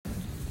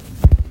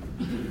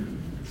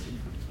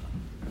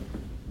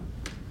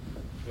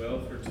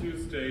Well, for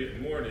Tuesday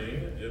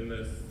morning in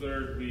this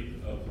third week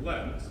of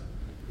Lent,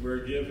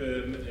 we're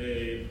given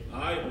an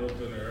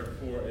eye-opener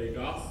for a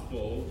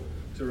gospel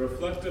to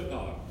reflect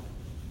upon.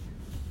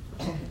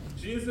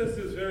 Jesus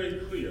is very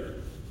clear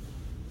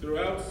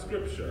throughout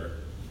Scripture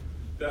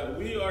that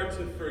we are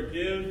to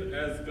forgive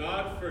as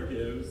God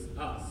forgives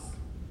us.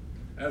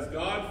 As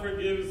God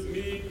forgives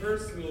me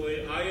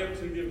personally, I am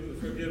to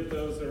forgive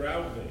those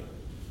around me.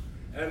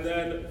 And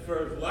then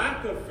for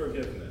lack of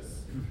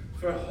forgiveness,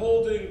 for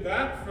holding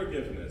back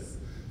forgiveness,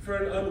 for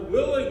an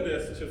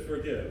unwillingness to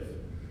forgive,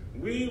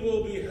 we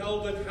will be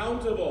held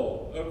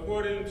accountable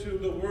according to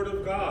the Word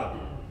of God.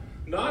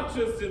 Not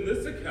just in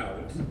this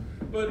account,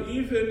 but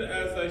even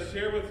as I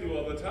share with you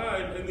all the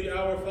time in the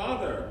Our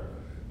Father,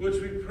 which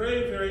we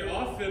pray very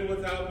often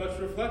without much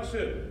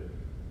reflection.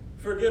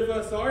 Forgive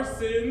us our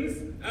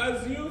sins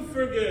as we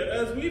forgive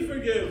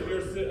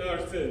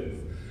our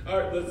sins,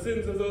 the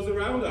sins of those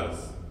around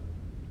us.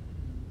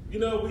 You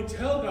know, we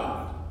tell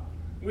God,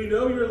 we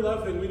know you're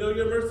loving, we know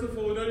you're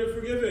merciful, we know you're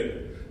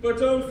forgiving, but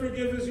don't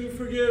forgive as you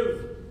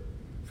forgive.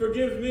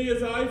 Forgive me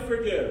as I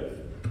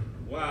forgive.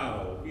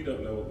 Wow, we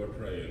don't know what we're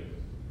praying.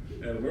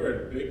 And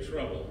we're in big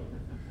trouble.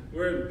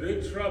 We're in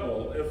big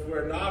trouble if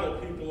we're not a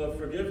people of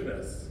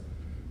forgiveness.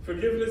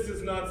 Forgiveness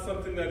is not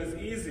something that is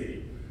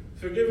easy.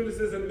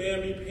 Forgiveness isn't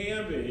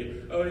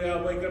mamby-pamby. Oh yeah,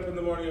 I'll wake up in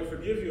the morning and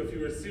forgive you if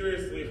you were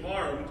seriously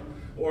harmed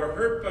or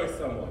hurt by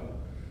someone.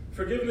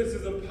 Forgiveness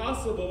is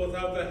impossible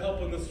without the help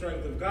and the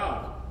strength of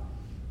God.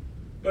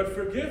 But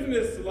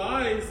forgiveness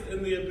lies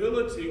in the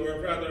ability,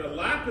 or rather a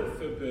lack of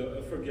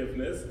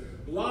forgiveness,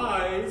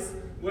 lies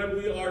when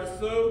we are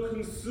so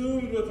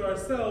consumed with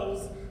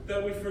ourselves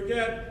that we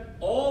forget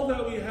all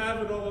that we have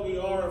and all that we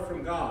are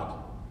from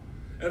God.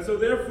 And so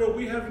therefore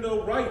we have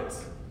no right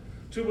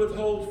to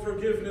withhold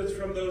forgiveness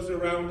from those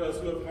around us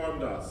who have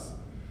harmed us.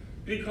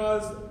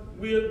 Because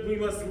we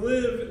must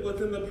live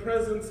within the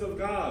presence of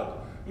God.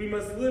 We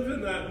must live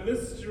in that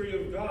mystery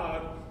of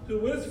God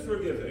who is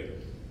forgiving.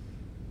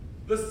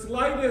 The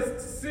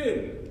slightest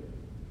sin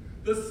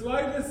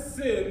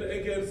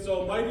against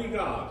Almighty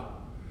God,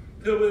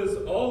 who is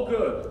all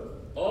good,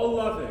 all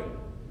loving,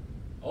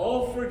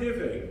 all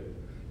forgiving,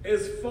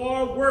 is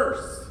far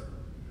worse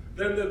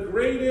than the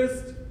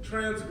greatest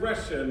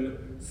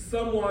transgression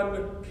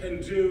someone can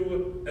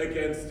do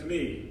against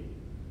me.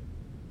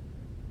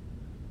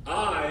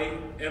 I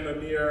am a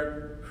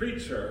mere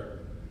creature,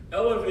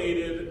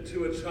 elevated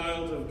to a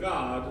child of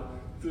God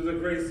through the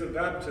grace of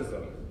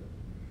baptism.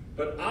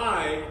 But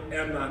I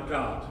am not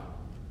God.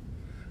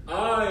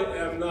 I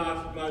am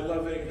not my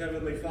loving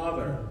Heavenly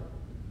Father,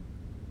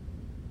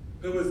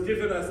 who has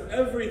given us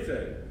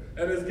everything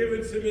and has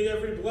given to me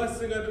every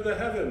blessing under the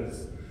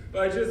heavens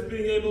by just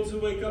being able to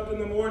wake up in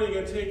the morning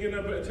and take in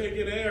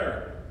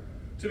air,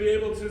 to be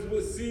able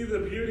to see the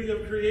beauty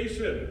of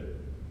creation.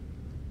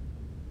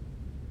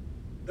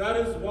 That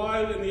is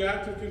why in the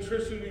act of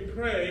contrition we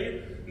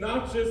pray,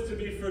 not just to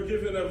be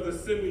forgiven of the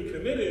sin we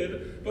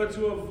committed, but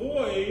to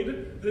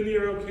avoid the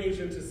near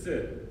occasion to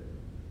sin.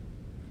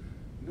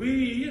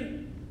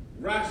 We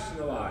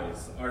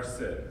rationalize our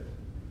sin.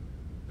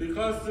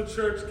 Because the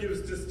church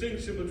gives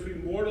distinction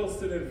between mortal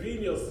sin and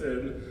venial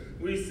sin,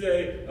 we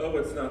say, oh,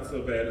 it's not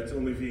so bad, it's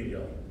only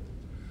venial.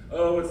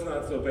 Oh, it's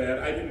not so bad,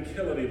 I didn't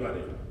kill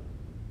anybody.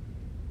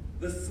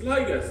 The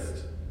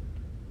slightest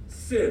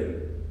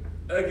sin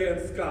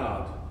against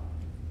God,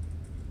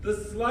 the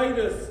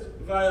slightest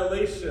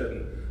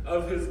violation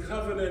of his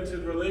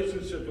covenanted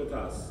relationship with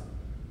us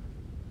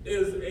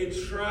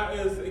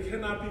it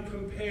cannot be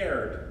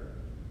compared.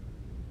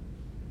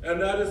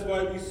 And that is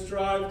why we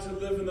strive to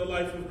live in the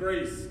life of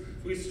grace.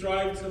 We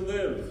strive to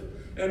live.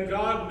 And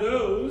God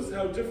knows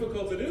how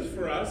difficult it is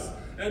for us,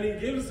 and he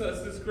gives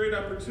us this great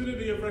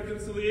opportunity of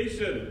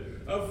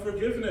reconciliation, of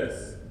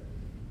forgiveness,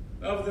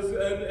 of this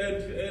and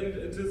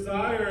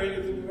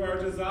our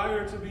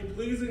desire to be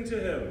pleasing to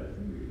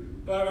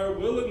him by our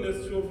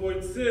willingness to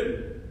avoid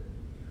sin.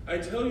 I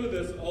tell you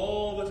this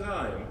all the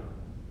time.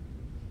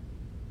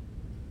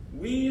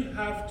 We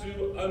have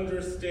to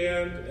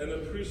understand and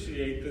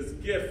appreciate this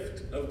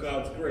gift of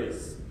God's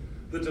grace,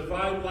 the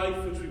divine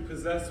life which we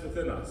possess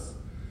within us,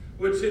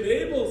 which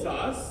enables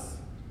us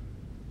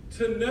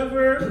to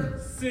never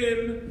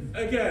sin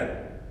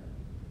again.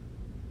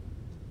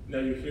 Now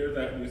you hear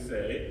that and you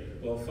say,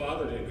 well,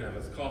 Father didn't have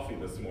his coffee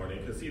this morning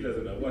because he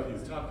doesn't know what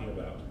he's talking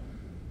about.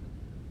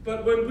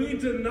 But when we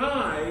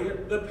deny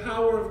the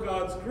power of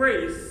God's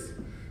grace,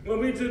 when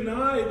we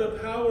deny the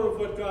power of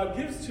what God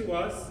gives to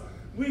us,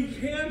 we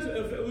can't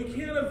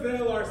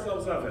avail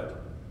ourselves of it.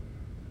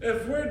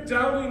 If we're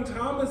doubting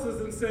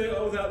Thomases and say,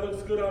 oh, that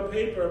looks good on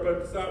paper,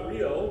 but it's not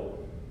real,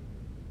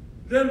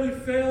 then we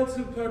fail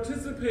to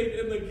participate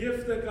in the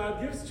gift that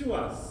God gives to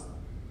us.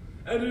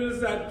 And it is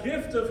that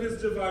gift of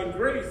his divine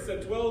grace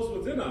that dwells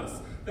within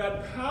us,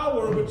 that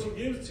power which he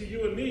gives to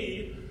you and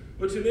me,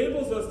 which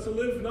enables us to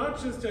live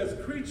not just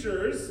as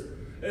creatures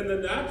in the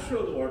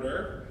natural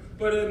order,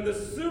 but in the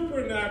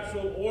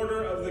supernatural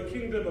order of the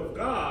kingdom of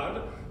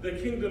God, the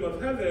kingdom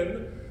of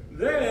heaven,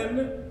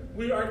 then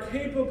we are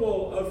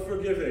capable of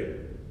forgiving.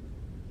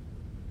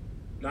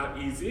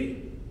 Not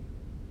easy,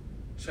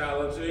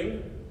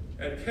 challenging,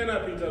 and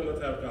cannot be done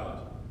without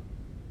God.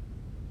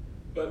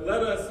 But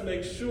let us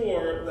make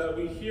sure that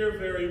we hear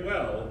very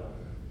well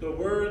the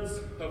words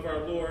of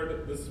our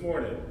Lord this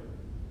morning.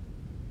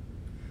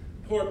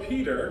 Poor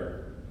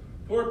Peter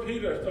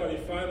thought he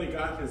finally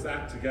got his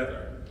act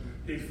together.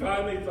 He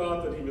finally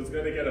thought that he was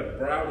going to get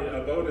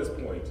a bonus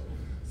point,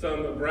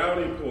 some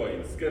brownie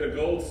points, get a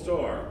gold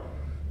star.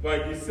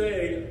 By you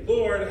saying,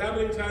 Lord, how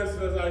many times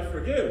does I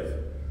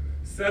forgive?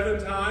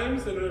 7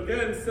 times? And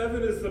again,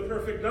 7 is the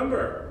perfect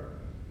number.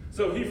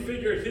 So he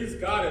figured he's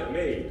got it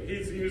made.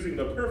 He's using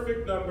the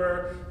perfect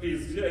number.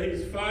 He's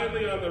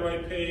finally on the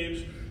right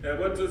page. And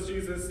what does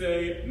Jesus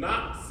say?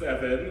 Not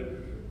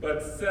 7,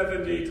 but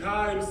 70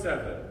 times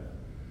 7.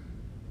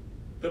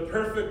 The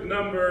perfect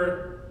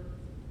number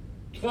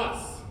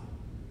plus.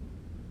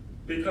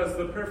 Because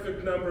the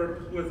perfect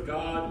number with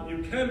God, you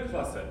can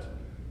plus it.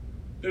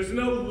 There's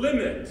no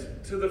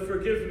limit to the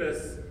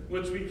forgiveness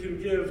which we can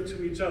give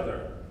to each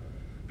other.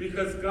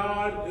 Because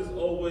God is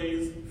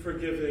always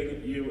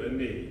forgiving you and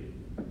me.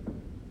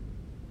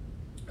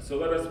 So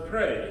let us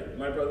pray,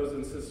 my brothers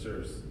and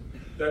sisters,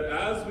 that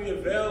as we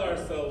avail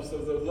ourselves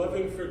of the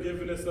loving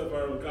forgiveness of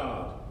our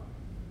God,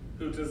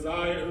 who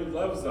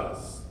loves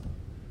us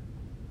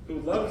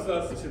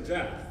to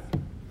death,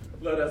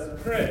 let us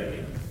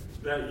pray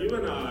that you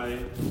and I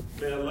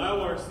may allow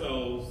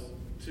ourselves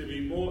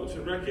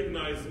to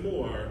recognize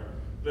more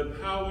the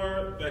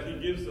power that he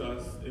gives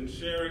us in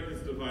sharing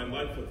his divine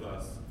life with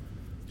us,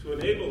 to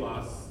enable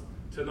us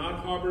to not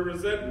harbor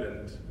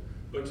resentment,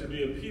 but to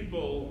be a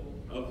people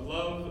of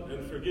love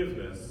and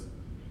forgiveness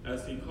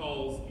as he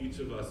calls each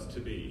of us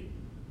to be.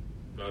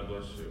 God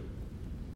bless you.